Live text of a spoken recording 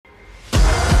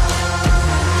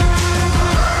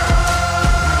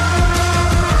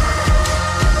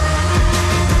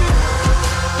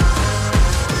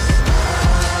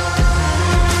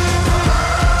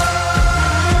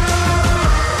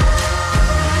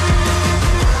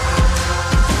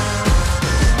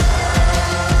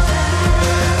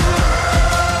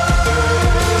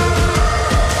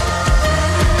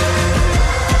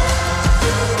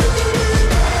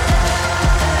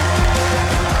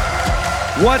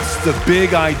What's the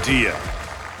big idea?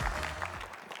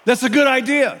 That's a good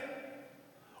idea.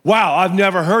 Wow, I've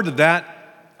never heard of that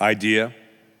idea.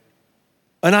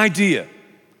 An idea,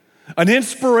 an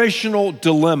inspirational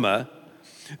dilemma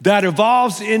that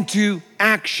evolves into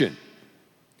action.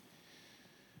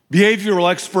 Behavioral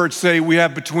experts say we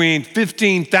have between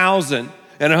 15,000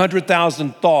 and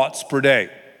 100,000 thoughts per day.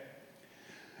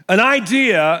 An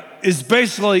idea is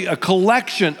basically a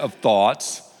collection of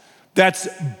thoughts that's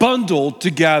bundled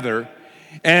together,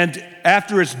 and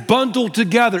after it's bundled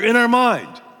together in our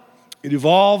mind, it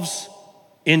evolves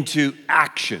into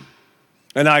action,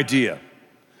 an idea.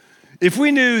 If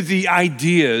we knew the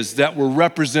ideas that were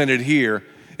represented here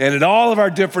and in all of our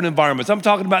different environments, I'm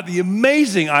talking about the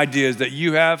amazing ideas that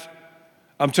you have,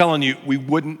 I'm telling you, we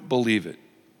wouldn't believe it.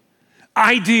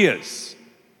 Ideas.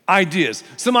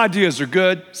 Some ideas are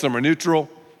good, some are neutral,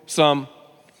 some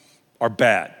are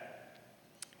bad.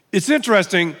 It's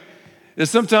interesting that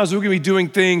sometimes we can be doing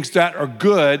things that are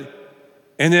good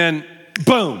and then,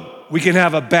 boom, we can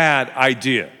have a bad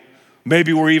idea.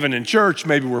 Maybe we're even in church,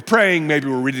 maybe we're praying, maybe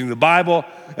we're reading the Bible,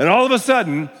 and all of a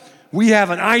sudden, we have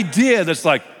an idea that's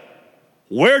like,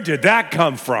 where did that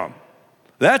come from?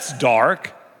 That's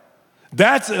dark,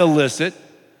 that's illicit,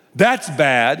 that's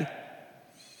bad.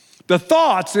 The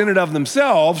thoughts in and of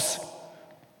themselves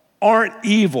aren't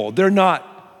evil, they're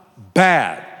not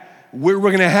bad.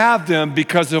 We're gonna have them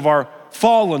because of our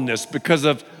fallenness, because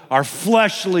of our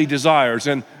fleshly desires.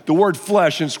 And the word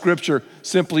flesh in Scripture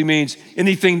simply means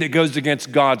anything that goes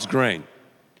against God's grain.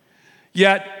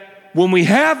 Yet, when we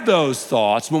have those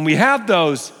thoughts, when we have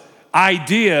those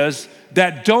ideas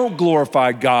that don't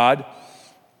glorify God,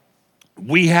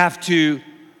 we have to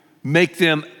make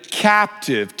them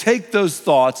captive, take those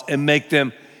thoughts and make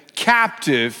them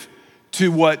captive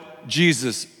to what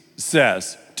Jesus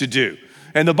says to do.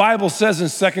 And the Bible says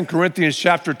in 2 Corinthians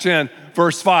chapter 10,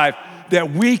 verse 5,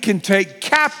 that we can take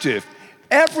captive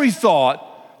every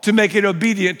thought to make it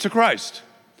obedient to Christ.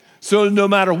 So no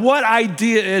matter what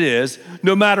idea it is,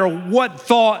 no matter what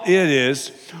thought it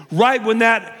is, right when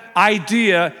that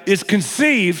idea is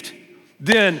conceived,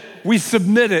 then we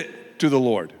submit it to the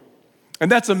Lord. And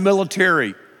that's a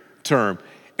military term.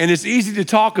 And it's easy to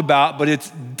talk about, but it's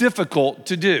difficult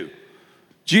to do.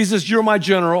 Jesus, you're my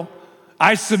general.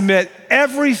 I submit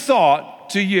every thought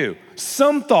to you.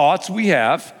 Some thoughts we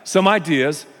have, some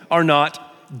ideas are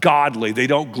not godly. They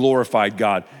don't glorify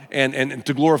God. And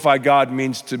to glorify God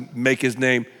means to make his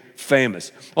name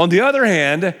famous. On the other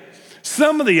hand,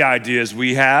 some of the ideas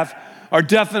we have are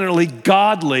definitely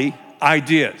godly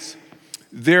ideas.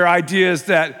 They're ideas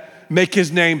that make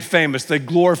his name famous. They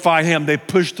glorify him. They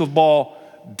push the ball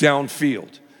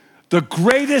downfield. The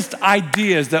greatest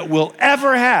ideas that we'll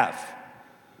ever have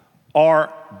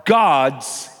are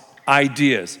God's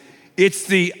ideas. It's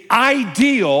the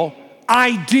ideal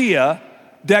idea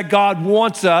that God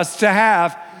wants us to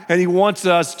have, and he wants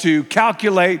us to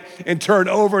calculate and turn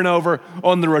over and over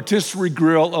on the rotisserie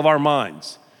grill of our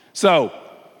minds. So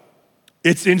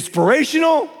it's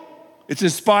inspirational. It's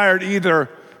inspired either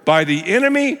by the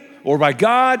enemy or by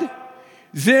God.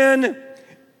 Then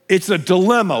it's a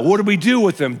dilemma. What do we do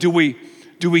with them? Do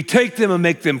we take them and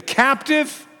make them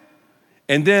captive?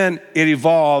 And then it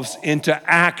evolves into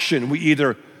action. We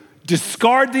either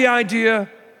discard the idea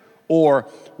or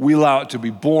we allow it to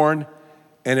be born,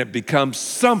 and it becomes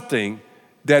something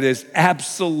that is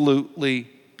absolutely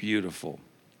beautiful.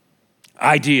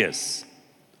 Ideas.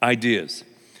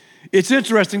 It's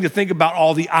interesting to think about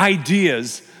all the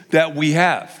ideas that we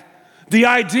have. The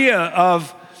idea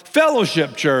of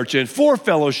Fellowship Church and for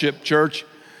Fellowship Church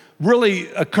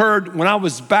really occurred when I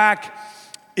was back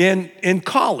in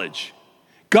college.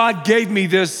 God gave me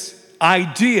this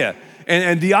idea,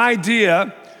 and the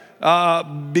idea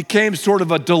became sort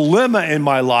of a dilemma in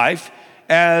my life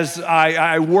as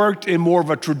I worked in more of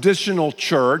a traditional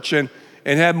church and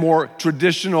had more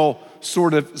traditional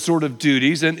sort of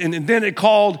duties, and then it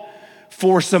called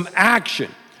for some action.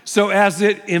 So as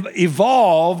it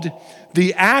evolved,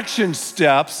 the action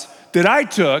steps that I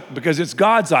took, because it's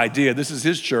God's idea, this is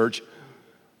his church,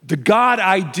 the God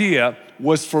idea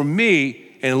was for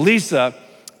me and Lisa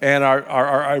and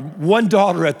our one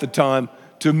daughter at the time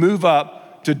to move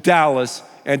up to Dallas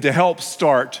and to help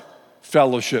start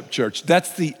Fellowship Church.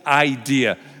 That's the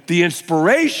idea. The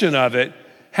inspiration of it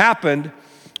happened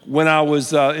when I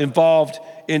was involved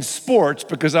in sports,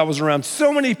 because I was around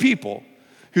so many people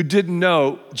who didn't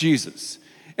know Jesus.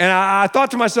 And I thought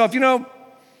to myself,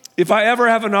 if I ever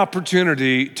have an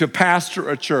opportunity to pastor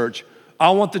a church,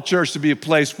 I want the church to be a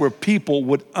place where people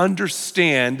would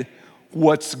understand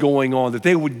what's going on, that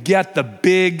they would get the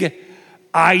big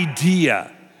idea.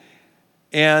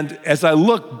 And as I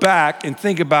look back and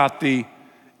think about the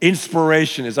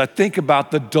inspiration, as I think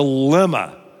about the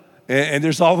dilemma, and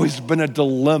there's always been a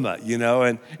dilemma,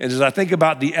 and as I think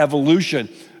about the evolution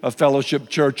of Fellowship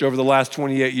Church over the last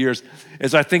 28 years,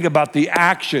 as I think about the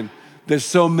action that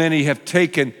so many have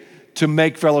taken to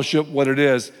make Fellowship what it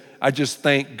is, I just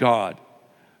thank God.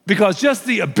 Because just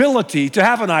the ability to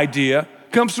have an idea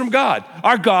comes from God.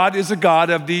 Our God is a God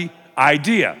of the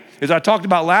idea. As I talked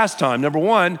about last time, number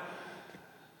one,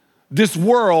 this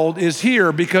world is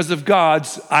here because of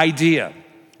God's idea.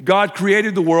 God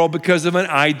created the world because of an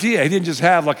idea. He didn't just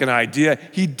have like an idea,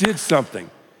 He did something.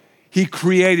 He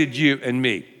created you and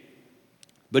me.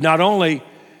 But not only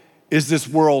is this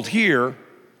world here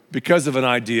because of an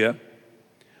idea,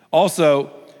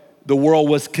 also the world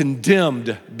was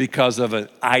condemned because of an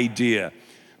idea.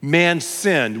 Man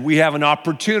sinned. We have an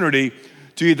opportunity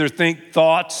to either think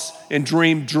thoughts and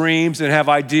dream dreams and have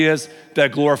ideas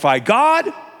that glorify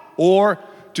God, or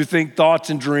to think thoughts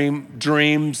and dream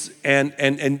dreams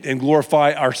and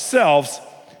glorify ourselves.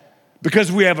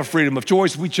 Because we have a freedom of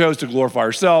choice, we chose to glorify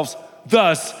ourselves.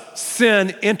 Thus,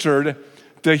 sin entered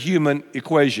the human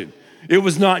equation. It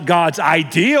was not God's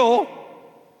ideal,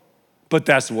 but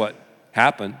that's what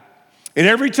happened. And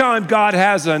every time God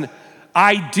has an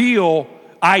ideal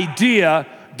idea,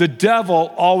 the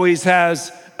devil always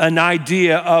has an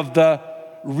idea of the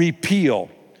repeal.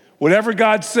 Whatever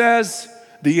God says,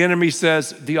 the enemy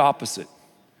says the opposite.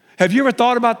 Have you ever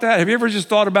thought about that? Have you ever just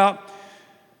thought about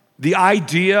the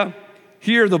idea?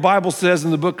 Here, the Bible says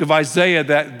in the book of Isaiah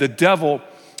that the devil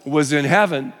was in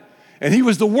heaven and he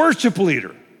was the worship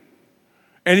leader.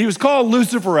 And he was called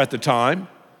Lucifer at the time,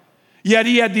 yet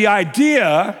he had the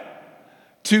idea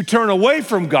to turn away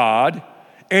from God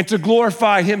and to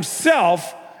glorify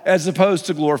himself as opposed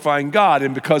to glorifying God.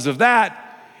 And because of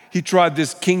that, he tried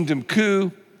this kingdom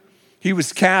coup. He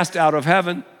was cast out of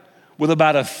heaven with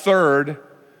about a third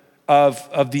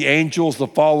of the angels, the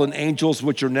fallen angels,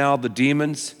 which are now the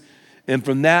demons. And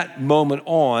from that moment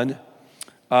on,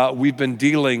 we've been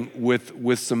dealing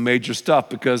with some major stuff,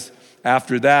 because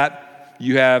after that,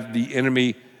 you have the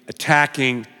enemy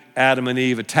attacking Adam and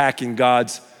Eve, attacking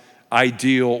God's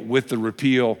ideal with the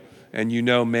repeal. And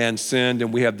man sinned,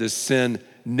 and we have this sin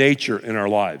nature in our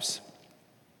lives.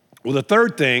 Well, the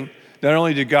third thing, not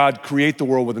only did God create the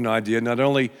world with an idea, not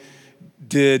only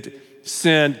did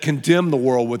sin condemn the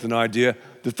world with an idea,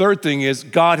 the third thing is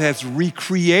God has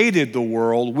recreated the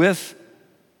world with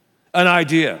an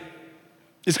idea.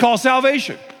 It's called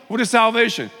salvation. What is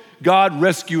salvation? God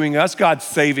rescuing us, God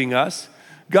saving us.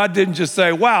 God didn't just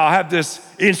say, wow, I have this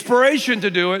inspiration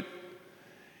to do it.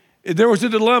 There was a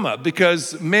dilemma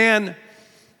because man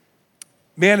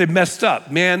had messed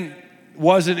up. Man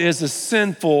wasn't as a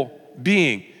sinful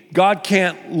being. God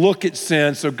can't look at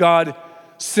sin, so God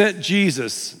sent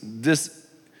Jesus. This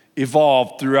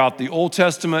evolved throughout the Old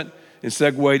Testament and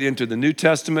segued into the New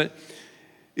Testament.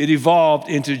 It evolved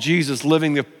into Jesus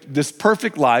living this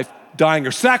perfect life, dying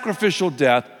a sacrificial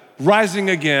death, rising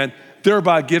again,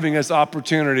 thereby giving us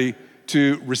opportunity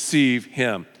to receive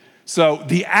Him. So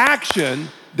the action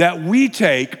that we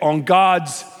take on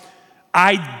God's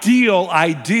ideal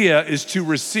idea is to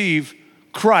receive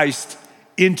Christ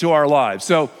into our lives.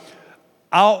 So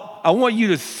I want you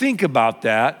to think about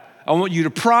that. I want you to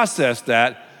process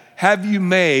that. Have you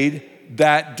made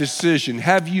that decision?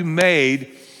 Have you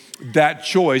made that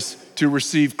choice to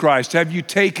receive Christ? Have you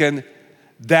taken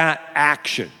that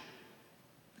action?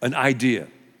 An idea.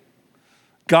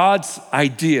 God's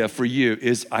idea for you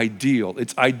is ideal.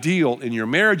 It's ideal in your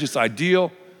marriage. It's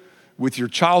ideal with your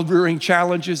child-rearing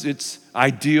challenges. It's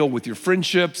ideal with your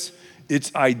friendships.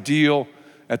 It's ideal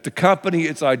at the company.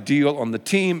 It's ideal on the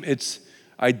team. It's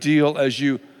ideal as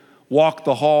you walk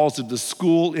the halls of the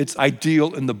school. It's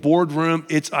ideal in the boardroom.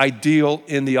 It's ideal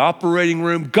in the operating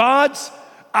room. God's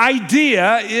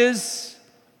idea is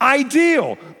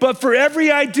ideal. But for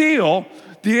every ideal,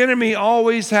 the enemy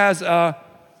always has a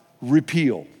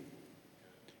repeal.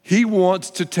 He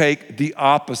wants to take the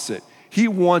opposite. He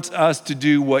wants us to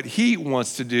do what he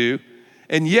wants to do.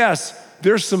 And yes,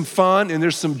 there's some fun and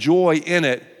there's some joy in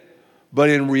it, but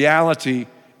in reality,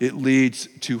 it leads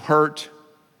to hurt,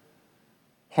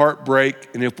 heartbreak,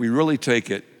 and if we really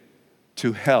take it,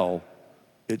 to hell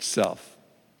itself.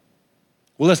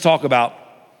 Well, let's talk about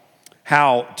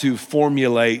how to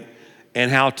formulate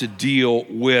and how to deal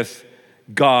with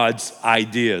God's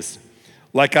ideas.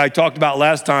 Like I talked about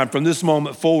last time, from this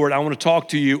moment forward, I want to talk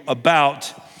to you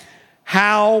about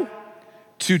how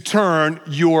to turn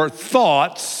your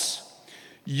thoughts,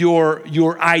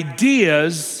 your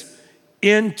ideas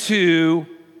into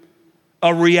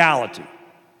a reality,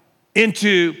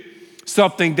 into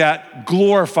something that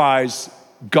glorifies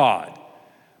God.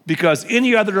 Because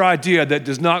any other idea that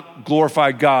does not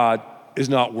glorify God is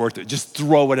not worth it. Just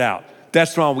throw it out.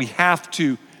 That's why we have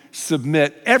to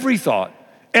submit every thought,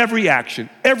 every action,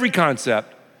 every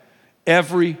concept,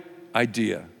 every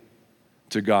idea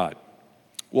to God.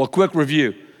 Well, quick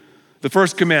review. The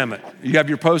first commandment. You have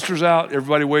your posters out?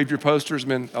 Everybody wave your posters?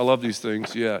 Man, I love these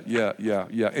things. Yeah.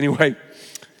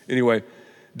 Anyway,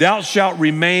 thou shalt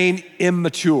remain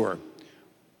immature.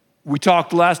 We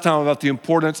talked last time about the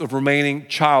importance of remaining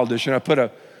childish, and I put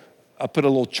a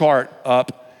little chart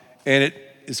up, and it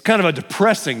is kind of a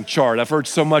depressing chart. I've heard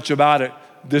so much about it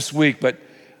this week, but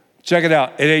check it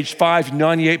out. At age 5,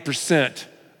 98%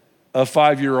 of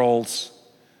 5-year-olds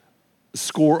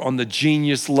score on the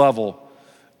genius level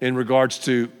in regards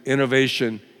to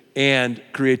innovation and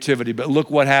creativity. But look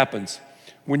what happens.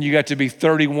 When you get to be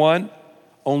 31,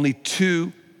 only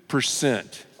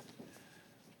 2%.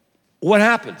 What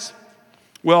happens?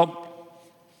 Well,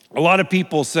 a lot of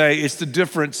people say it's the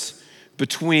difference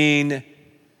between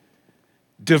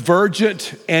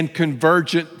divergent and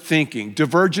convergent thinking.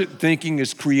 Divergent thinking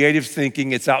is creative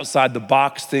thinking. It's outside the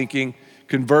box thinking.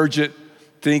 Convergent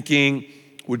thinking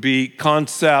would be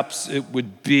concepts. It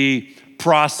would be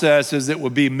processes. It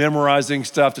would be memorizing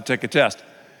stuff to take a test.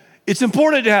 It's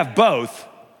important to have both,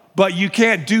 but you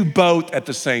can't do both at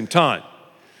the same time.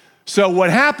 So what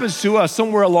happens to us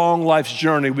somewhere along life's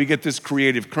journey, we get this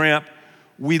creative cramp.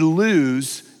 We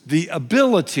lose the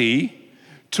ability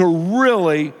to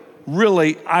really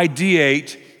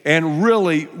ideate and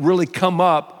really come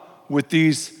up with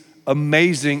these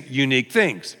amazing, unique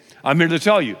things. I'm here to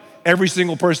tell you, every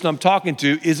single person I'm talking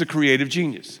to is a creative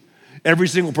genius. Every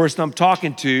single person I'm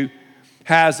talking to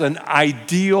has an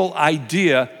ideal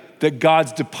idea that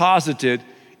God's deposited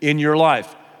in your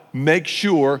life. Make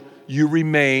sure you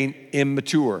remain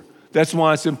immature. That's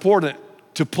why it's important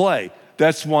to play.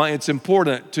 That's why it's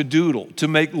important to doodle, to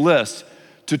make lists,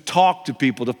 to talk to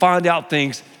people, to find out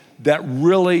things that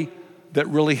really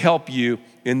help you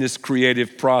in this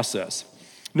creative process.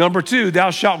 Number 2,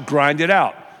 thou shalt grind it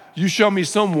out. You show me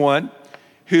someone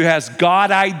who has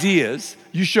God ideas.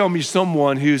 You show me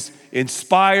someone who's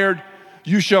inspired.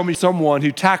 You show me someone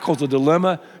who tackles a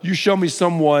dilemma. You show me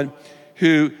someone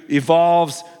who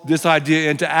evolves this idea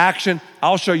into action.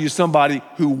 I'll show you somebody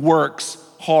who works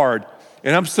hard.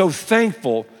 And I'm so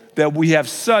thankful that we have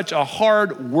such a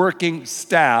hard-working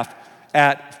staff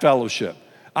at Fellowship.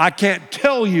 I can't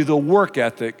tell you the work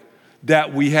ethic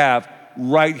that we have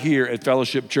right here at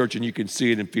Fellowship Church, and you can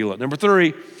see it and feel it. Number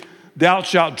 3, thou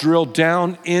shalt drill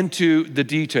down into the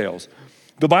details.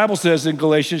 The Bible says in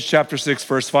Galatians chapter 6,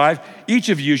 verse 5, each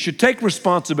of you should take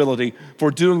responsibility for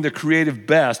doing the creative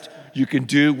best you can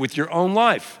do with your own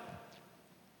life.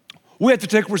 We have to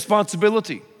take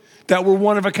responsibility that we're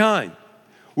one of a kind.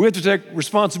 We have to take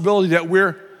responsibility that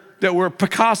we're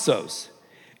Picassos.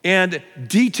 And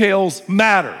details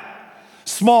matter.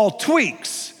 Small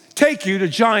tweaks take you to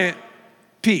giant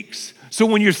peaks. So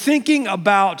when you're thinking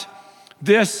about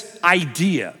this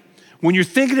idea, when you're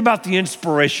thinking about the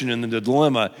inspiration and the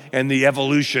dilemma and the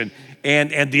evolution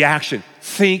and the action,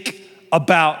 think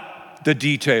about the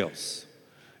details.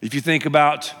 If you think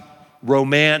about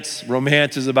romance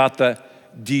is about the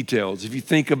details. If you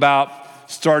think about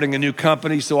starting a new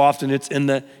company, so often it's in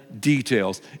the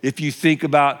details. If you think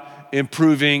about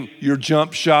improving your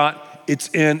jump shot, it's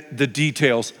in the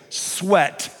details.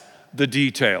 Sweat the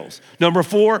details. Number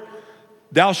 4,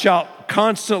 thou shalt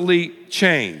constantly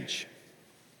change.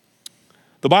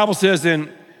 The Bible says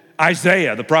in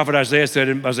Isaiah, the prophet Isaiah said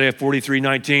in Isaiah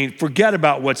 43:19, forget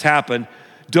about what's happened.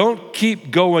 Don't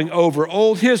keep going over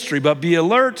old history, but be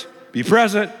alert, be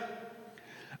present.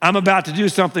 I'm about to do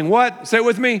something, what? Say it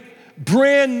with me.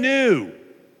 Brand new.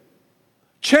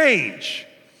 Change.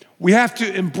 We have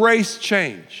to embrace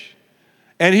change.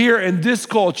 And here in this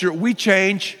culture, we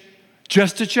change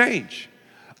just to change.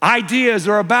 Ideas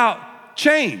are about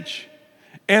change.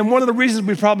 And one of the reasons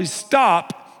we probably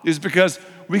stop is because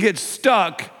we get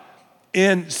stuck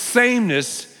in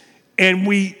sameness and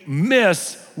we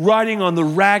miss riding on the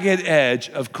ragged edge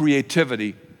of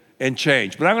creativity and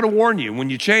change. But I'm gonna warn you, when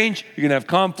you change, you're gonna have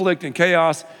conflict and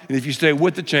chaos, and if you stay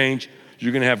with the change,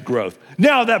 you're gonna have growth.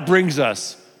 Now that brings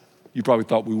us, you probably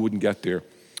thought we wouldn't get there,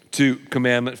 to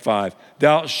commandment 5.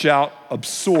 Thou shalt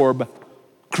absorb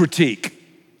critique.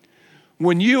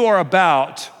 When you are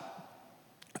about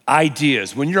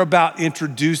ideas, when you're about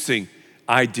introducing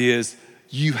ideas,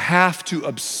 you have to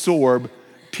absorb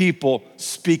people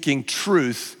speaking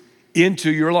truth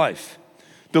into your life.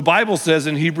 The Bible says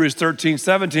in Hebrews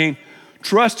 13:17,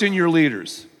 trust in your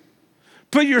leaders.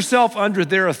 Put yourself under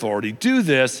their authority. Do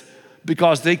this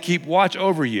because they keep watch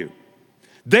over you.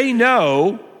 They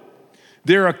know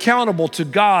they're accountable to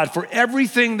God for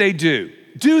everything they do.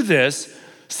 Do this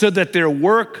so that their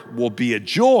work will be a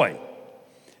joy.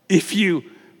 If you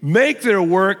make their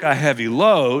work a heavy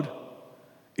load,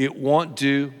 it won't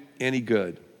do any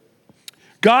good.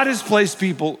 God has placed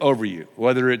people over you,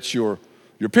 whether it's your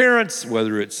parents,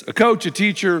 whether it's a coach, a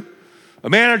teacher, a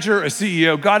manager, a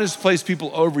CEO. God has placed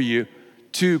people over you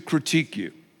to critique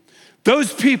you.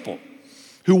 Those people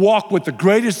who walk with the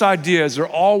greatest ideas are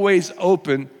always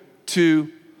open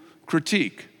to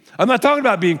critique. I'm not talking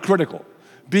about being critical.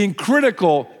 Being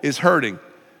critical is hurting.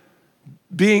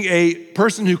 Being a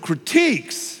person who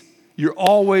critiques, you're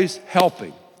always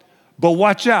helping. But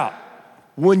watch out.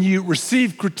 When you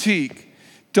receive critique,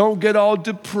 don't get all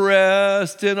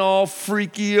depressed and all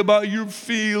freaky about your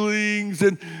feelings,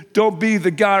 and don't be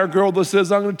the guy or girl that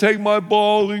says, I'm gonna take my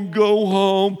ball and go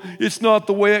home. It's not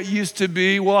the way it used to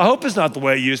be. Well, I hope it's not the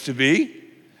way it used to be.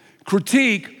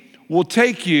 Critique will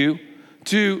take you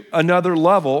to another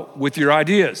level with your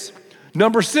ideas.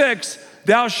 Number 6,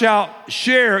 thou shalt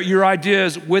share your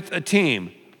ideas with a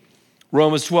team.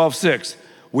 Romans 12:6.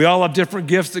 We all have different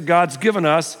gifts that God's given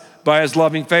us by his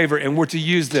loving favor, and we're to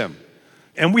use them.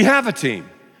 And we have a team.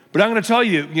 But I'm gonna tell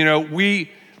you,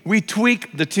 we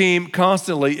tweak the team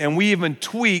constantly, and we even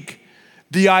tweak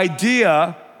the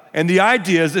idea and the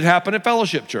ideas that happen at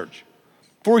Fellowship Church.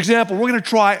 For example, we're gonna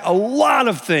try a lot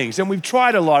of things, and we've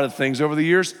tried a lot of things over the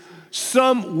years.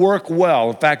 Some work well.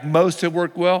 In fact, most have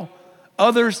worked well.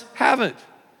 Others haven't.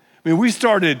 I mean, we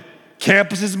started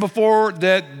campuses before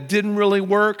that didn't really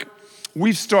work.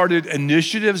 We've started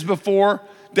initiatives before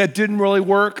that didn't really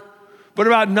work. But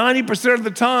about 90% of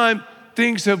the time,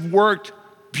 things have worked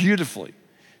beautifully.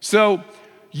 So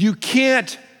you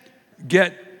can't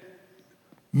get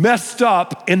messed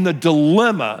up in the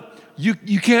dilemma. You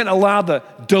can't allow the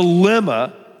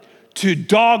dilemma to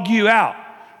dog you out.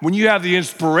 When you have the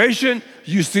inspiration,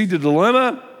 you see the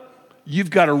dilemma, you've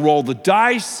got to roll the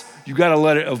dice, you've got to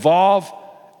let it evolve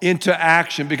into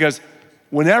action, because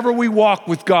whenever we walk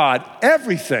with God,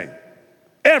 everything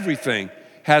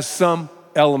has some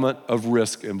element of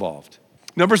risk involved.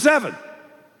 Number 7,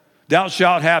 thou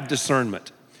shalt have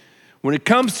discernment. When it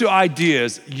comes to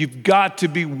ideas, you've got to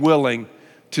be willing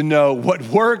to know what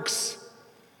works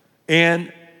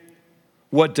and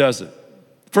what doesn't.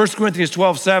 1 Corinthians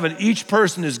 12:7, each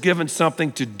person is given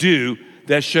something to do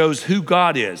that shows who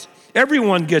God is.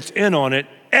 Everyone gets in on it.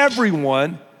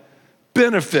 Everyone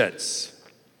benefits.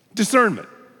 Discernment.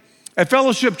 At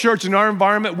Fellowship Church, in our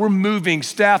environment, we're moving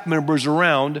staff members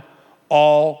around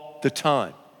all the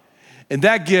time. And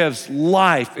that gives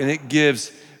life, and it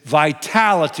gives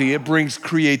vitality. It brings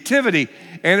creativity,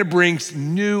 and it brings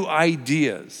new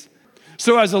ideas.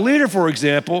 So as a leader, for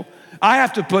example, I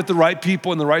have to put the right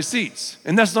people in the right seats.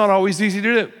 And that's not always easy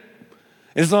to do.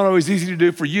 And it's not always easy to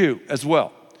do for you as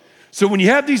well. So when you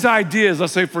have these ideas,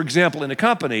 let's say, for example, in a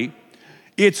company,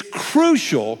 it's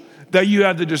crucial that you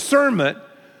have the discernment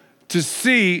to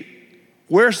see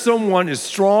where someone is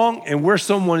strong and where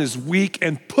someone is weak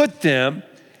and put them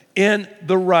in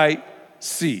the right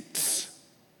seats.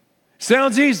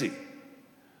 Sounds easy,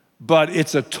 but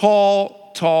it's a tall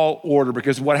order,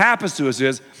 because what happens to us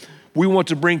is we want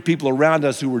to bring people around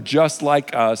us who are just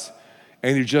like us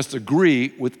and who just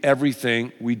agree with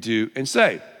everything we do and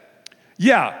say.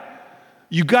 Yeah,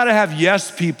 you gotta have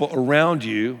yes people around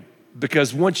you,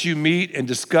 because once you meet and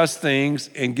discuss things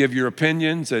and give your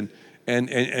opinions and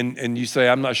you say,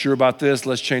 I'm not sure about this,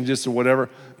 let's change this or whatever,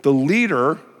 the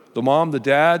leader, the mom, the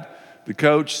dad, the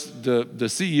coach, the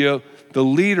CEO, the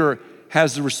leader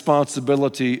has the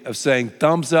responsibility of saying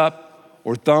thumbs up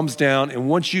or thumbs down. And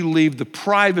once you leave the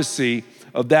privacy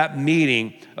of that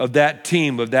meeting, of that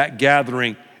team, of that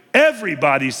gathering,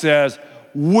 everybody says,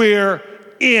 we're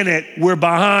in it, we're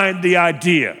behind the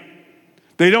idea.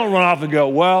 They don't run off and go,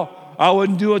 well, I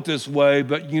wouldn't do it this way,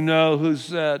 but you know who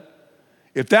said.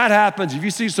 If that happens, if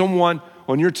you see someone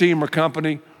on your team or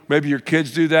company, maybe your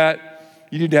kids do that,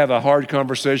 you need to have a hard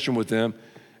conversation with them.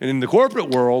 And in the corporate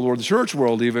world, or the church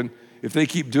world even, if they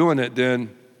keep doing it,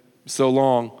 then so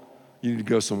long, you need to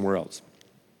go somewhere else.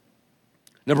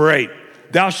 Number 8,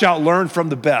 thou shalt learn from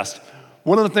the best.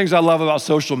 One of the things I love about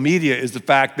social media is the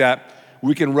fact that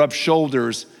we can rub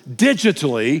shoulders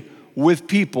digitally with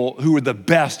people who are the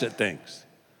best at things.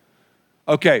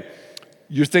 Okay,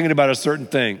 you're thinking about a certain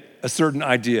thing, a certain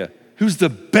idea. Who's the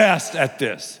best at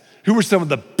this? Who are some of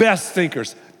the best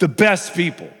thinkers, the best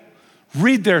people?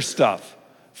 Read their stuff.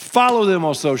 Follow them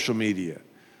on social media.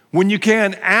 When you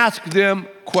can, ask them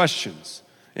questions,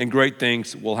 and great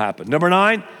things will happen. Number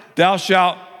 9, thou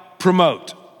shalt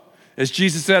promote. As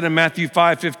Jesus said in Matthew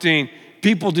 5:15,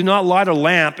 people do not light a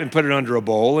lamp and put it under a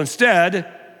bowl.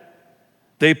 Instead,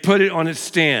 they put it on its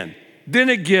stand. Then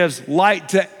it gives light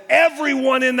to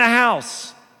everyone in the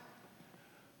house.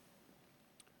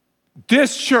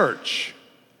 This church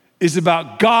is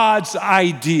about God's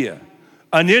idea,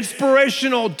 an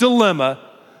inspirational dilemma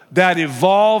that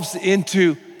evolves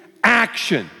into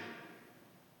action.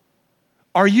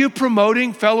 Are you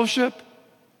promoting fellowship?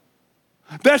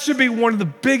 That should be one of the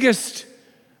biggest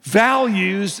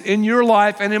values in your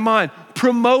life and in mine.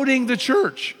 Promoting the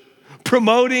church,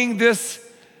 promoting this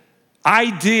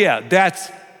idea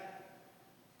that's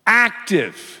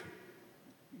active.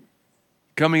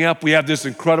 Coming up, we have this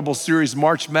incredible series,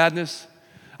 March Madness.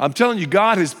 I'm telling you,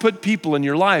 God has put people in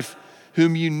your life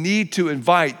whom you need to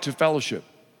invite to fellowship.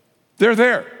 They're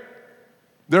there.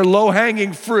 They're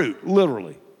low-hanging fruit,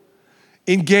 literally.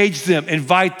 Engage them,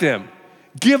 invite them,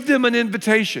 give them an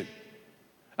invitation.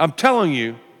 I'm telling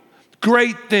you,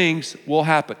 great things will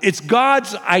happen. It's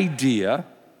God's idea,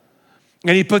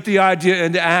 and He put the idea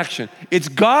into action. It's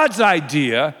God's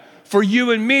idea for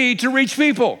you and me to reach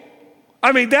people.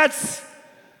 I mean, that's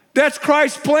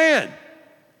Christ's plan.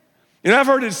 And I've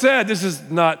heard it said, this is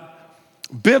not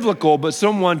biblical, but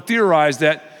someone theorized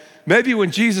that maybe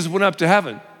when Jesus went up to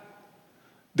heaven,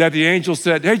 that the angel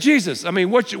said, hey, Jesus, I mean,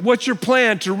 what's your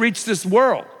plan to reach this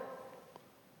world?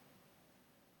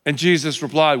 And Jesus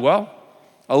replied, well,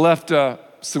 I left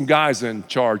some guys in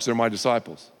charge. They're my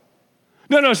disciples.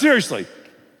 No, seriously.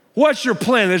 What's your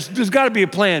plan? There's got to be a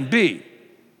plan B.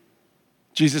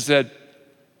 Jesus said,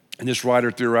 and this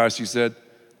writer theorized, he said,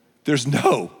 there's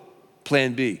no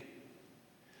plan B.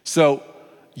 So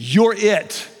you're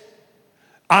it.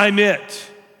 I'm it.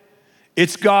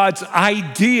 It's God's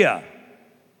idea.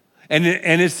 And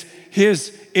it's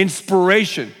His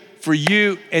inspiration for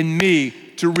you and me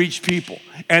to reach people.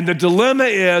 And the dilemma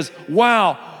is,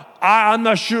 wow, I'm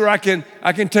not sure I can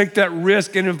take that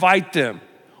risk and invite them.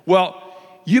 Well,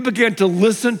 you begin to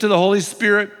listen to the Holy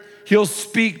Spirit. He'll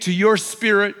speak to your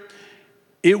spirit.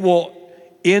 It will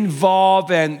involve,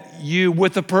 and you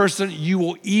with the person, you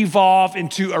will evolve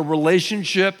into a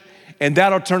relationship, and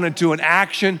that'll turn into an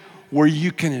action where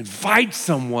you can invite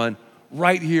someone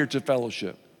right here to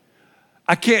fellowship.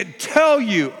 I can't tell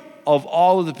you of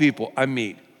all of the people I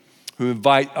meet who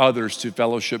invite others to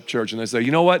Fellowship Church, and they say,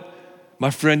 you know what? My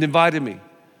friend invited me.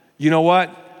 You know what?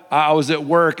 I was at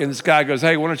work and this guy goes,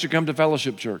 hey, why don't you come to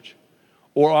Fellowship Church?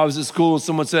 Or I was at school and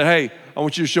someone said, hey, I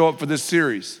want you to show up for this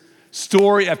series.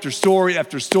 Story after story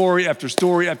after story after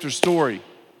story after story.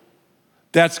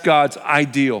 That's God's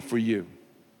ideal for you.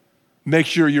 Make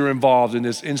sure you're involved in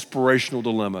this inspirational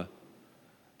dilemma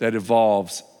that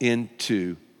evolves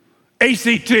into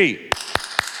ACTION.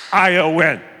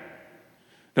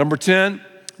 Number 10,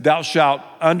 thou shalt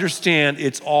understand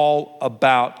it's all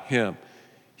about Him.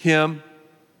 Him,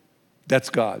 that's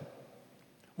God.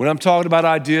 When I'm talking about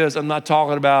ideas, I'm not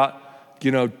talking about,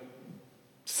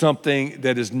 something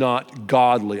that is not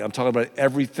godly. I'm talking about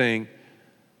everything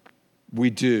we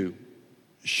do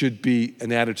should be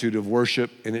an attitude of worship,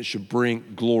 and it should bring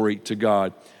glory to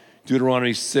God.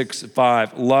 Deuteronomy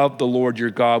 6:5, love the Lord your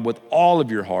God with all of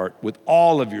your heart, with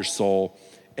all of your soul,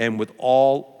 and with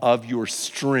all of your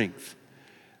strength.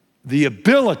 The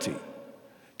ability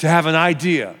to have an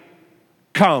idea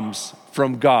comes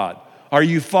from God. Are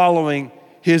you following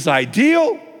His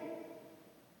ideal,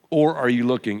 or are you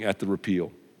looking at the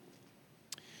repeal?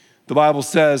 The Bible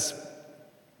says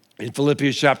in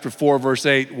Philippians chapter 4, verse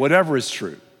 8, whatever is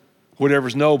true, whatever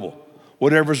is noble,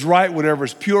 whatever is right, whatever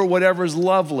is pure, whatever is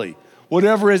lovely,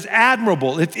 whatever is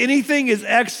admirable, if anything is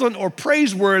excellent or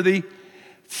praiseworthy,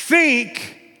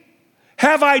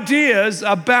 have ideas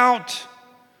about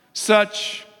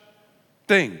such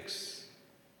things.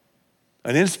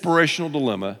 An inspirational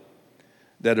dilemma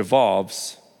that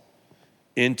evolves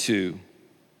into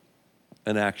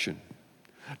an action.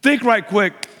 Think right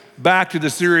quick back to the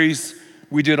series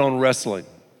we did on wrestling.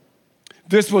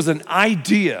 This was an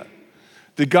idea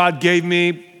that God gave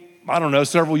me,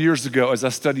 several years ago as I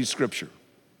studied Scripture.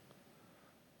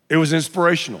 It was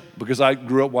inspirational because I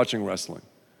grew up watching wrestling.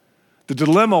 The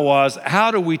dilemma was,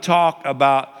 how do we talk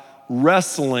about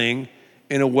wrestling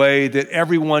in a way that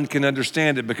everyone can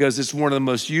understand it? Because it's one of the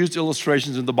most used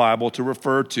illustrations in the Bible to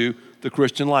refer to the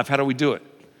Christian life. How do we do it?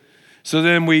 So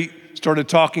then we started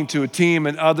talking to a team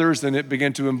and others, and it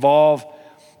began to evolve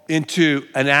into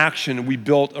an action. We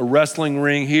built a wrestling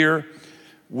ring here.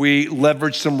 We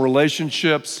leveraged some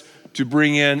relationships to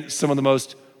bring in some of the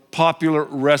most popular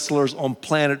wrestlers on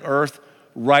planet Earth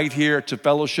right here to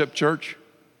Fellowship Church.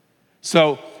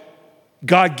 So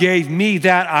God gave me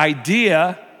that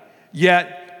idea,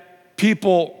 yet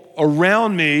people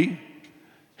around me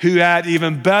who had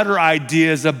even better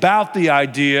ideas about the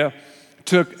idea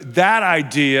took that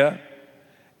idea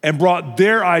and brought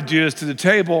their ideas to the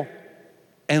table,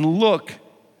 and look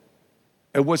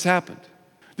at what's happened.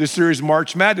 This series,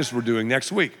 March Madness, we're doing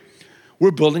next week.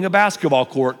 We're building a basketball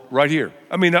court right here.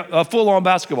 I mean, a full-on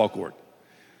basketball court.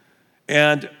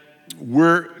 And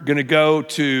we're gonna go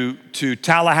to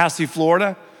Tallahassee,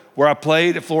 Florida, where I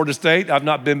played at Florida State. I've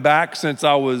not been back since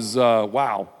I was,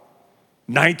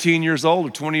 19 years old or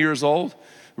 20 years old.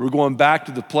 We're going back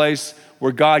to the place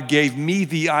where God gave me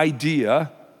the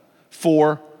idea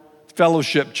for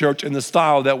Fellowship Church and the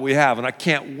style that we have. And I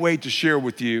can't wait to share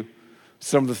with you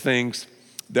some of the things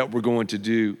that we're going to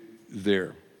do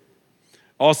there.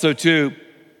 Also, too,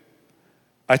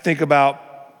 I think about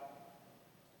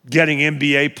getting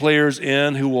NBA players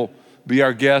in who will be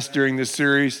our guests during this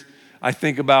series. I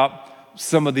think about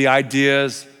some of the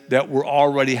ideas that we're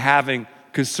already having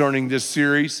concerning this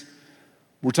series.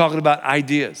 We're talking about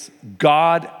ideas,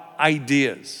 God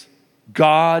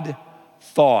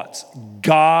thoughts,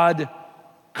 God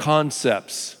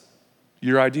concepts,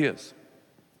 your ideas.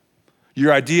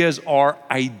 Your ideas are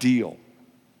ideal.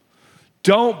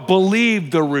 Don't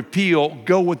believe the repeal,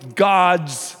 go with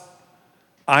God's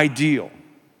ideal.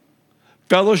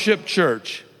 Fellowship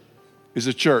Church is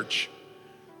a church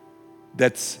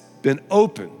that's been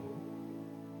open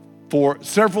for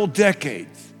several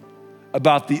decades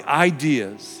about the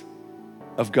ideas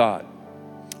of God,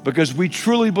 because we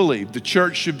truly believe the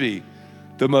church should be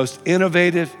the most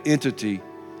innovative entity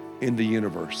in the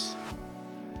universe.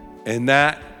 And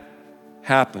that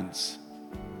happens,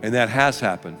 and that has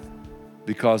happened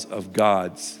because of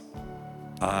God's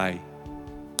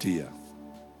idea.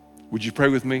 Would you pray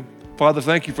with me? Father,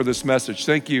 thank you for this message.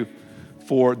 Thank you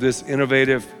for this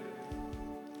innovative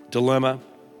dilemma,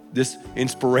 this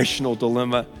inspirational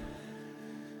dilemma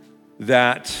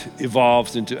that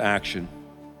evolves into action.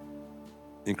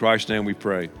 In Christ's name we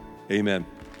pray, amen.